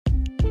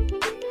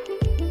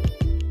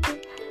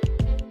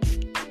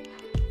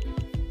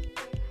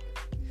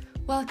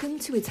Welcome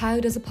to It's How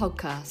Does a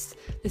Podcast,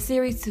 the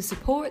series to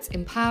support,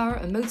 empower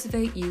and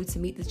motivate you to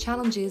meet the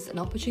challenges and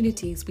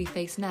opportunities we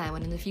face now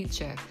and in the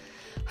future.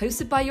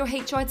 Hosted by your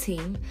HR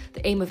team,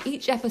 the aim of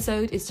each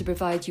episode is to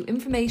provide you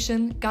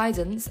information,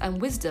 guidance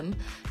and wisdom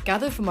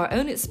gathered from our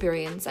own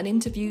experience and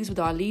interviews with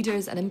our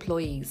leaders and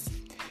employees.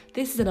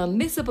 This is an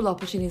unmissable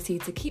opportunity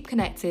to keep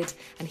connected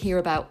and hear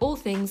about all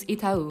things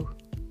Itaú.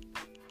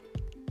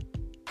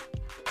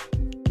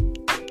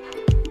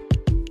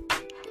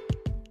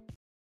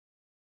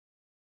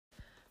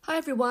 Hi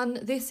everyone,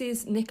 this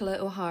is Nicola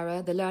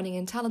O'Hara, the Learning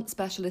and Talent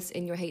Specialist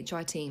in your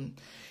HR team.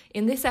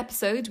 In this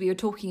episode, we are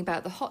talking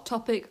about the hot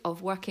topic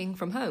of working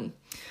from home.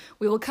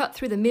 We will cut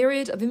through the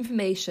myriad of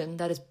information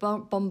that is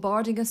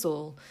bombarding us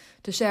all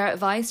to share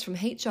advice from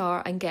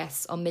HR and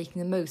guests on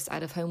making the most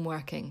out of home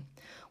working.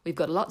 We've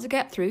got a lot to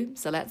get through,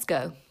 so let's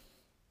go.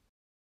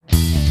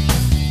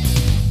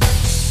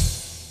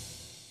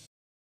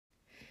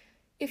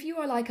 If you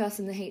are like us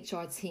in the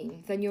HR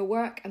team, then your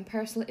work and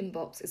personal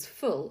inbox is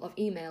full of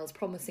emails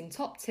promising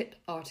top tip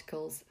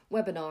articles,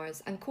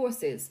 webinars and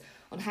courses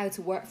on how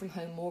to work from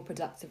home more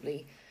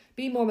productively,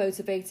 be more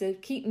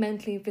motivated, keep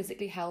mentally and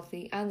physically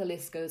healthy, and the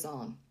list goes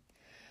on.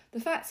 The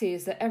fact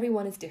is that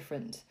everyone is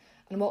different,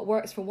 and what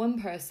works for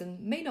one person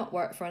may not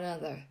work for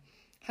another.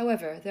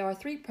 However, there are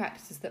 3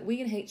 practices that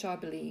we in HR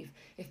believe,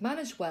 if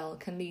managed well,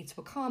 can lead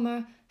to a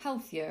calmer,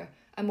 healthier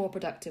and more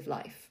productive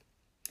life.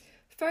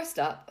 First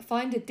up,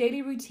 find a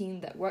daily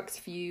routine that works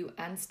for you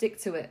and stick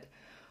to it.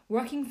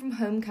 Working from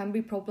home can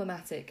be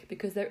problematic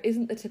because there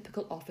isn't the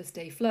typical office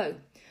day flow.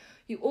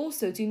 You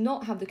also do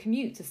not have the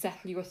commute to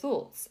settle your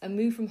thoughts and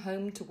move from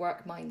home to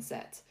work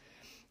mindset.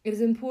 It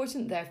is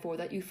important, therefore,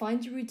 that you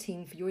find a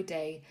routine for your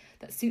day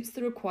that suits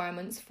the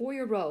requirements for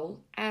your role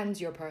and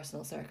your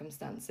personal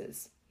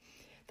circumstances.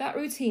 That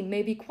routine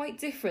may be quite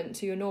different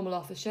to your normal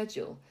office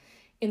schedule.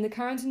 In the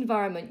current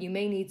environment, you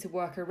may need to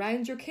work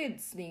around your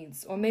kids'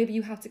 needs, or maybe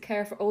you have to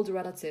care for older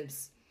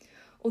relatives.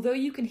 Although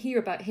you can hear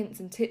about hints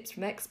and tips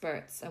from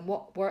experts and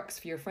what works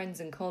for your friends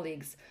and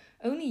colleagues,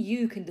 only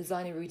you can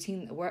design a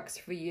routine that works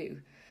for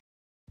you.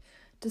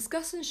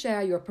 Discuss and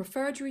share your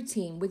preferred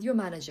routine with your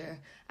manager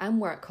and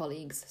work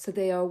colleagues so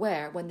they are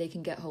aware when they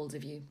can get hold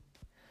of you.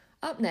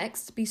 Up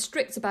next, be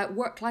strict about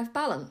work-life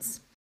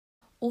balance.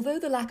 Although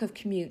the lack of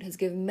commute has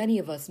given many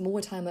of us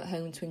more time at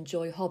home to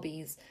enjoy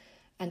hobbies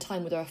and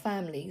time with our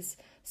families,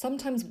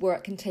 sometimes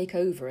work can take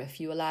over if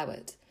you allow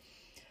it.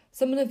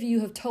 Some of you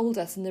have told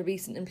us in the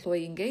recent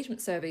employee engagement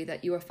survey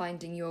that you are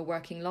finding you are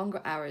working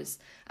longer hours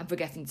and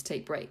forgetting to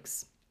take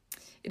breaks.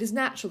 It is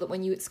natural that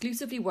when you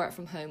exclusively work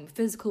from home,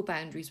 physical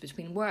boundaries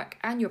between work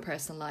and your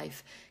personal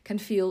life can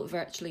feel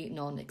virtually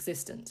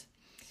non-existent.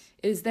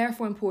 It is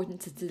therefore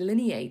important to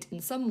delineate in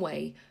some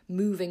way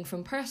moving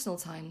from personal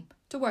time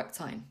to work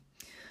time.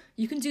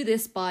 You can do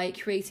this by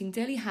creating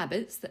daily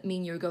habits that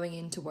mean you're going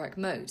into work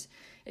mode.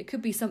 It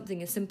could be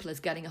something as simple as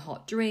getting a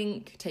hot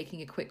drink,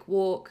 taking a quick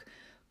walk,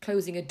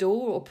 closing a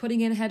door or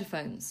putting in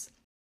headphones.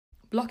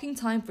 Blocking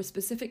time for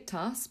specific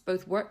tasks,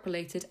 both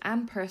work-related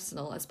and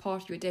personal, as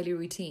part of your daily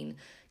routine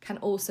can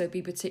also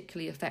be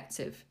particularly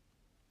effective.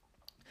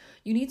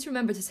 You need to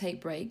remember to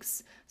take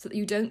breaks so that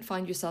you don't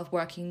find yourself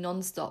working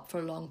non-stop for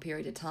a long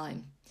period of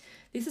time.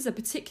 This is a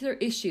particular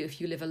issue if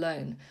you live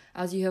alone,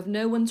 as you have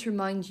no one to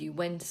remind you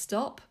when to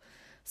stop,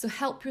 so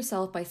help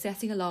yourself by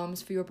setting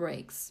alarms for your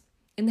breaks.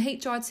 In the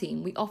HR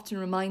team, we often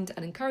remind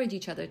and encourage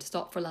each other to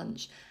stop for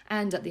lunch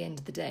and at the end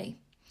of the day.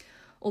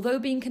 Although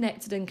being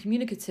connected and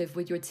communicative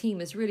with your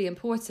team is really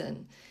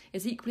important,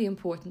 it's equally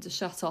important to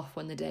shut off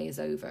when the day is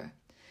over.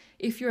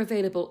 If you're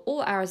available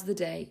all hours of the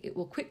day, it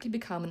will quickly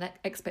become an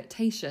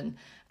expectation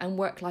and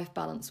work-life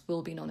balance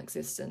will be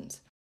non-existent.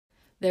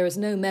 There is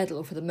no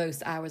medal for the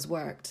most hours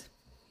worked.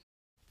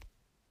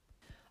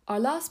 Our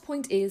last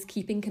point is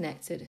keeping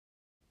connected.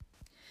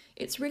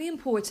 It's really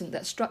important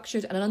that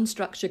structured and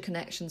unstructured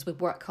connections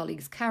with work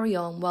colleagues carry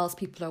on whilst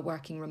people are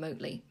working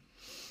remotely.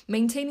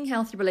 Maintaining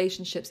healthy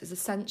relationships is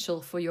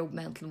essential for your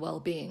mental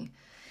well-being.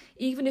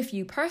 Even if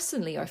you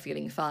personally are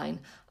feeling fine,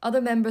 other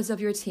members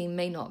of your team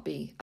may not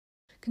be.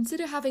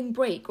 Consider having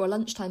break or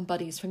lunchtime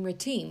buddies from your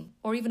team,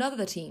 or even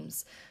other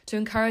teams, to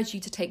encourage you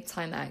to take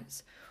time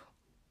out.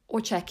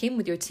 Or check in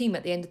with your team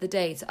at the end of the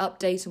day to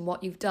update on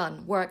what you've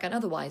done, work and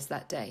otherwise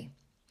that day.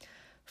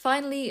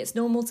 Finally, it's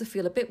normal to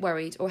feel a bit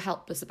worried or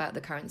helpless about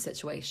the current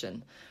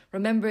situation.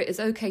 Remember, it is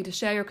okay to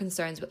share your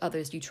concerns with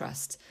others you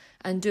trust,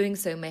 and doing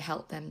so may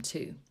help them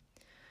too.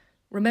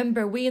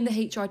 Remember, we in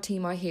the HR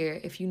team are here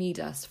if you need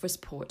us for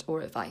support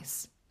or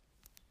advice.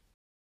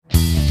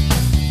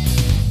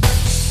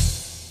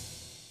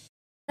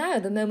 Now,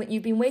 the moment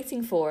you've been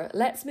waiting for,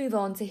 let's move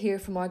on to hear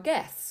from our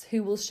guests,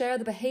 who will share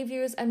the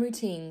behaviours and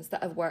routines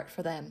that have worked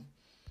for them.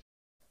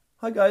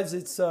 Hi guys,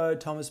 it's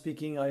Thomas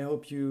speaking. I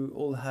hope you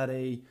all had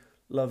a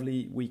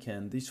lovely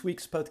weekend. This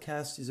week's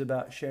podcast is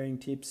about sharing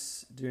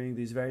tips during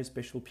this very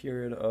special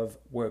period of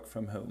work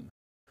from home.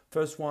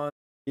 First one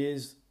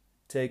is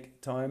take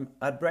time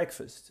at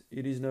breakfast.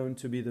 It is known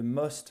to be the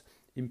most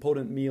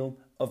important meal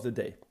of the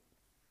day.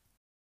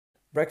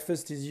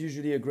 Breakfast is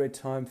usually a great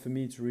time for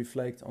me to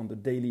reflect on the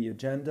daily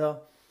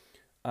agenda.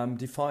 I'm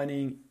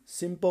defining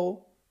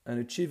simple and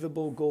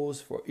achievable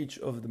goals for each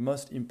of the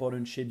most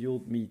important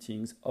scheduled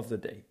meetings of the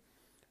day.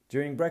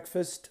 During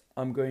breakfast,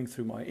 I'm going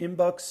through my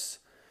inbox,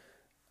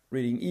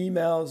 reading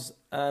emails,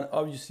 and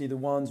obviously the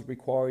ones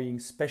requiring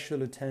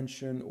special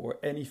attention or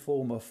any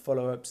form of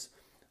follow-ups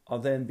are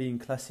then being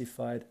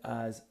classified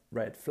as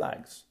red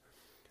flags.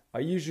 I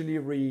usually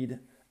read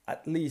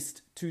at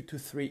least 2 to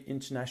 3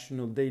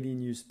 international daily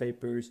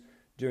newspapers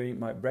during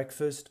my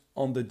breakfast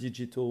on the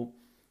digital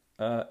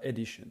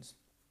editions.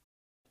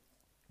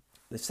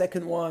 The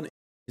second one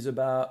is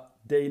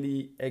about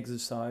daily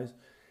exercise.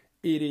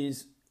 It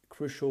is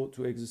crucial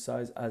to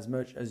exercise as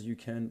much as you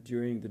can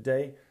during the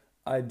day,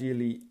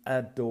 ideally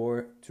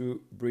outdoor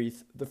to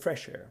breathe the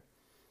fresh air.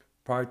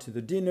 Prior to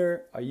the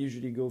dinner, I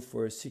usually go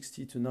for a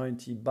 60 to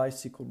 90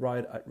 bicycle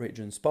ride at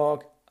Regent's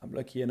Park. I'm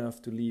lucky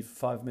enough to live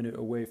 5 minutes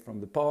away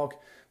from the park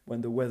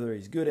when the weather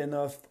is good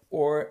enough,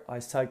 or I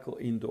cycle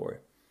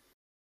indoor.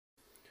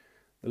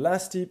 The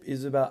last tip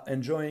is about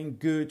enjoying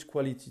good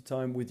quality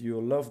time with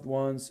your loved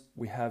ones.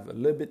 We have a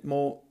little bit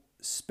more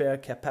spare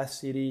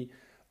capacity,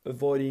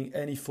 avoiding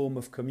any form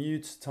of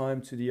commute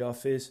time to the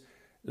office.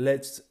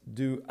 Let's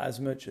do as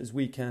much as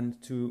we can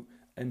to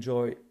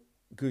enjoy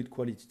good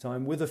quality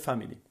time with the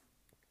family.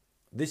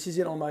 This is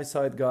it on my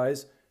side,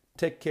 guys.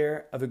 Take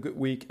care, have a good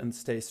week, and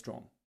stay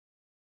strong.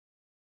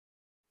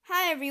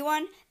 Hi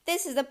everyone,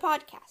 this is the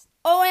podcast.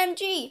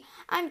 OMG,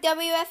 I'm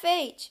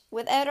WFH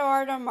with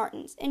Eduardo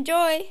Martins.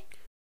 Enjoy!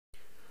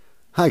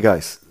 Hi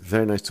guys,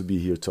 very nice to be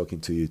here talking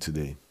to you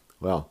today.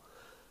 Well,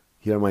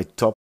 here are my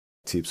top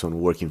tips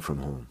on working from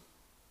home.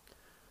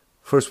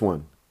 First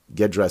one,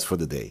 get dressed for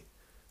the day.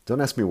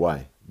 Don't ask me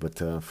why, but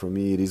for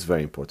me it is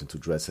very important to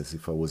dress as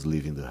if I was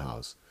leaving the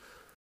house.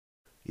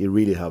 It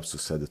really helps to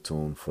set the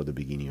tone for the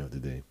beginning of the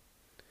day.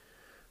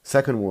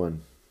 Second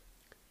one,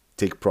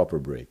 take proper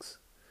breaks.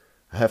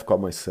 I have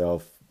caught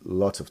myself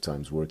lots of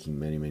times working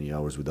many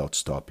hours without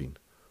stopping,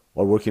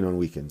 or working on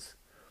weekends.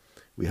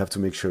 We have to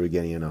make sure we're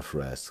getting enough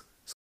rest.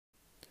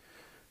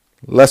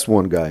 Last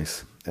one,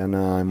 guys, and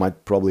I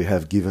might probably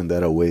have given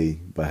that away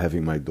by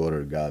having my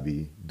daughter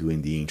Gabi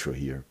doing the intro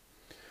here.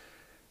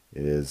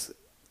 It is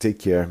take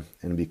care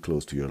and be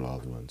close to your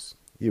loved ones.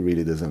 It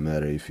really doesn't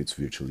matter if it's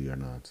virtually or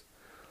not.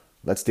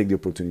 Let's take the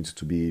opportunity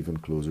to be even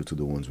closer to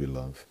the ones we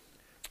love.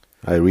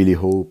 I really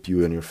hope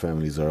you and your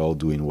families are all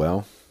doing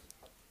well.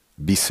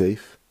 Be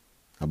safe.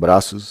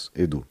 Abraços,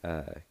 Edu.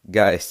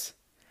 Guys,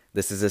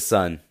 this is his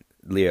son,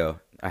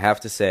 Leo. I have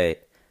to say,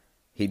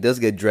 he does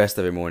get dressed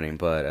every morning,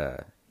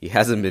 but he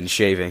hasn't been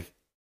shaving.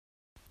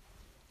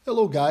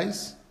 Hello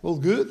guys, all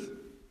good?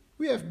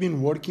 We have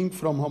been working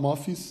from home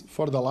office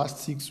for the last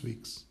 6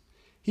 weeks.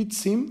 It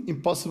seemed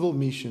impossible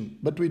mission,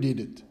 but we did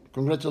it.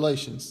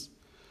 Congratulations.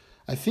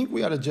 I think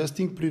we are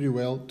adjusting pretty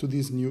well to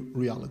this new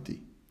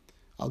reality.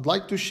 I'd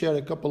like to share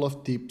a couple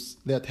of tips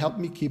that help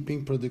me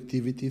keeping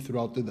productivity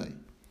throughout the day.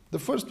 The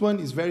first one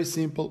is very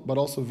simple but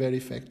also very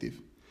effective.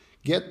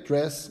 Get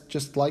dressed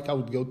just like I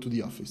would go to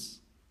the office.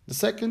 The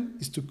second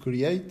is to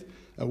create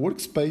a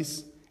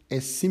workspace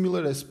as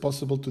similar as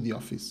possible to the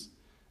office.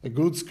 A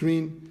good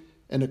screen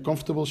and a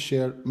comfortable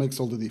chair makes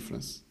all the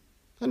difference.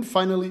 And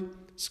finally,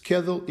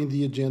 schedule in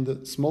the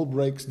agenda small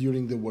breaks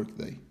during the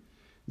workday.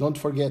 Don't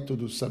forget to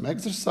do some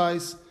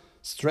exercise,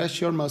 stretch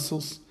your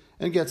muscles,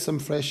 and get some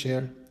fresh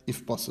air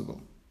if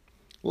possible.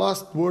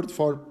 Last word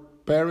for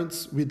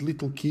parents with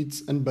little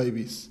kids and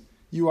babies.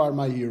 You are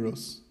my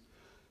heroes.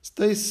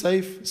 Stay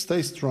safe,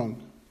 stay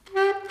strong.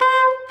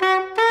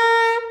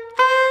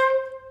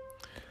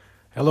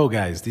 Hello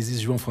guys, this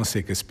is João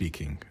Fonseca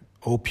speaking.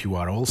 Hope you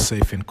are all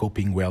safe and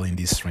coping well in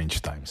these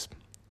strange times.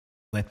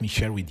 Let me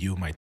share with you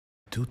my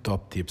 2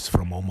 top tips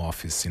from home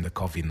office in the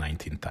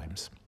COVID-19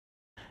 times.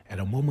 At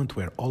a moment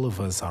where all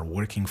of us are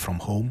working from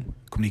home,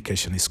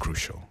 communication is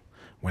crucial.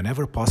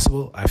 Whenever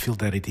possible, I feel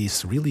that it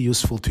is really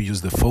useful to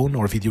use the phone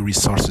or video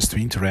resources to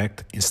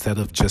interact instead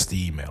of just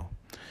the email.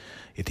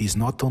 It is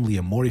not only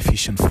a more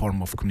efficient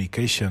form of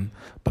communication,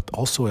 but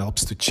also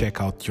helps to check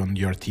out on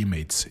your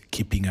teammates,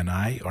 keeping an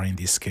eye, or in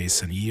this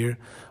case an ear,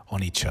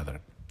 on each other.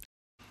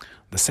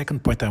 The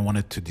second point I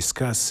wanted to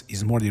discuss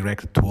is more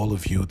directed to all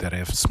of you that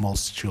have small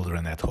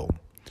children at home.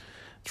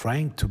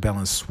 Trying to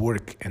balance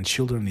work and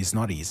children is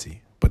not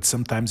easy, but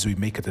sometimes we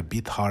make it a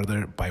bit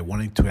harder by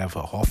wanting to have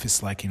an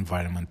office-like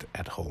environment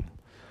at home.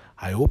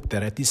 I hope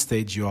that at this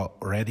stage you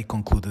already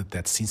concluded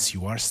that since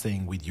you are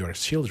staying with your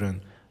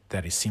children,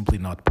 that is simply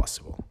not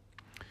possible.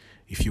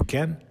 If you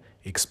can,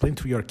 explain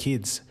to your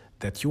kids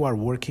that you are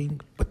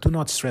working, but do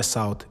not stress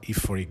out if,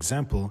 for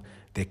example,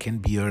 they can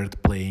be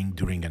heard playing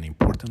during an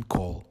important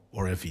call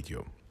or a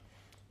video.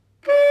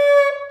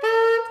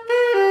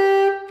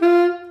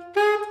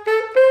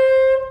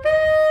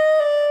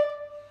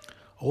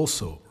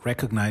 Also,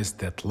 recognize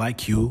that,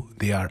 like you,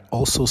 they are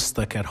also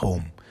stuck at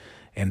home,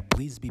 and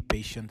please be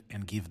patient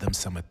and give them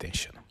some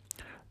attention.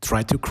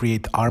 Try to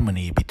create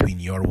harmony between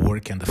your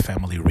work and the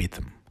family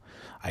rhythm.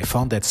 I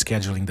found that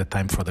scheduling the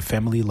time for the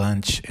family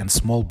lunch and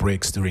small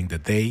breaks during the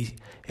day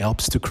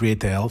helps to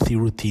create a healthy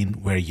routine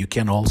where you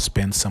can all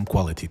spend some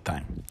quality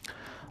time.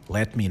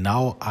 Let me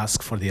now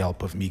ask for the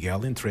help of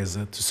Miguel and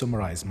Teresa to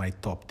summarize my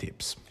top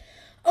tips.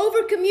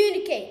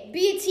 Over-communicate.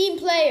 Be a team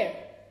player.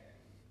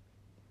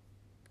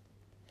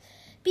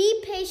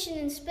 Be patient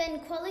and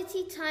spend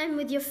quality time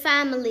with your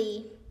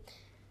family.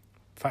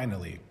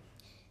 Finally,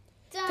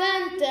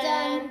 Dun,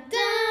 dun,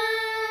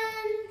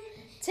 dun.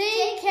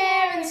 Take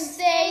care and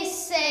stay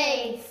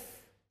safe.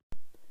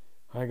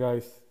 Hi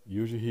guys,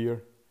 Yuji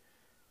here.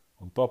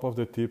 On top of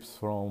the tips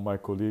from my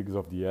colleagues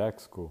of the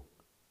Exco,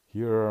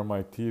 here are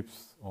my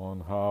tips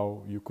on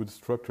how you could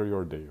structure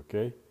your day,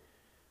 okay?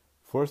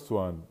 First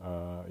one,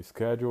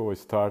 schedule a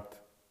start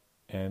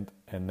and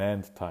an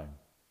end time.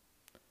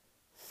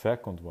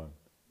 Second one,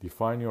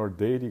 define your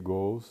daily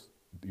goals,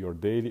 your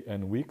daily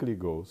and weekly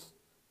goals,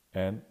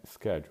 and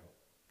schedule.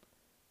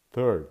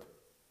 Third,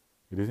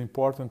 it is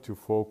important to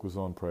focus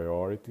on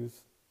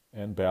priorities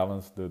and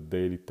balance the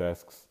daily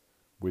tasks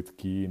with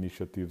key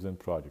initiatives and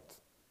projects.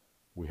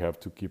 We have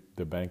to keep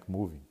the bank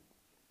moving.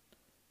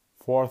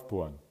 Fourth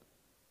one,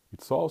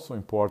 it's also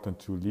important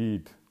to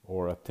lead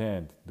or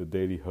attend the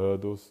daily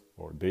huddles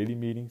or daily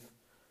meetings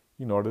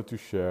in order to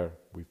share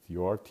with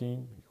your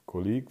team, your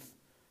colleagues,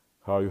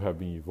 how you have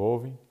been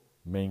evolving,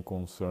 main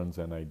concerns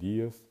and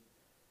ideas,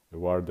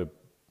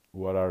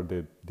 what are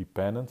the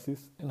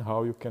dependencies, and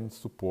how you can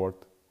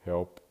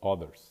help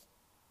others.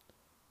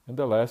 And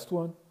the last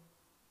one,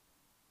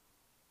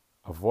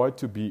 avoid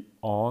to be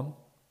on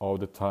all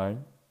the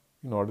time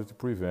in order to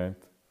prevent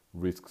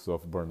risks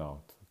of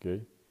burnout,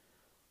 okay?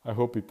 I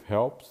hope it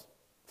helps.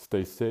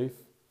 Stay safe,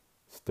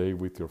 stay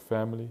with your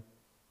family,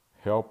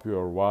 help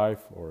your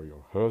wife or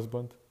your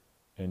husband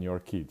and your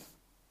kids.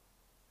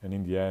 And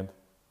in the end,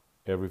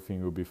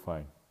 everything will be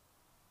fine.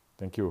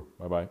 Thank you.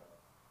 Bye-bye.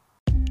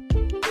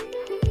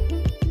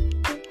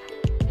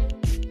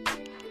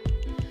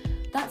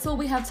 That's all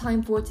we have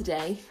time for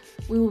today.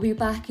 We will be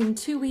back in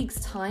 2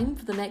 weeks' time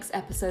for the next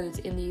episode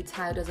in the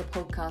UTAUD as a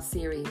podcast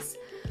series.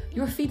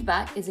 Your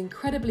feedback is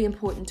incredibly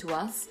important to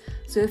us,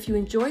 so if you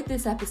enjoyed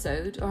this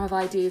episode or have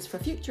ideas for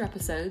future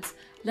episodes,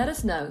 let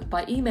us know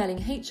by emailing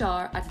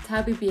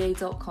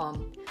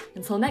hr@itaubba.com.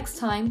 Until next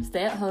time,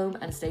 stay at home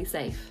and stay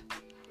safe.